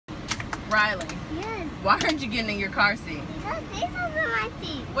Riley. Yes. Why aren't you getting in your car seat? Because Diesel's in my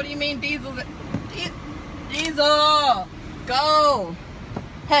seat. What do you mean Diesel's Diesel! Go!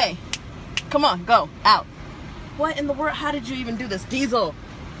 Hey, come on, go, out. What in the world? How did you even do this? Diesel!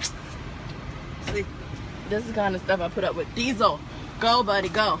 See, this is the kind of stuff I put up with. Diesel, go buddy,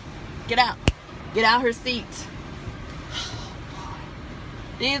 go. Get out. Get out her seat.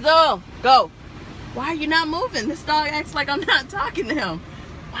 Diesel, go. Why are you not moving? This dog acts like I'm not talking to him.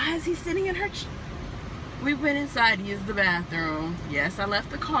 Why is he sitting in her We went inside to use the bathroom. Yes, I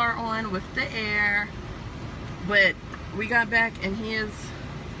left the car on with the air. But we got back and he is...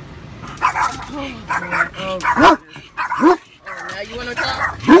 Oh, Lord. Oh, goodness. Oh, now you want to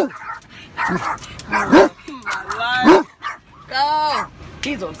talk? Oh, my life. Go.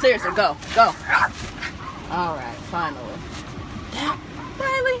 Diesel, seriously, go. Go. All right, finally.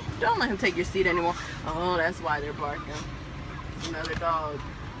 Riley, don't let him take your seat anymore. Oh, that's why they're barking. Another dog.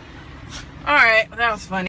 All right, that was funny.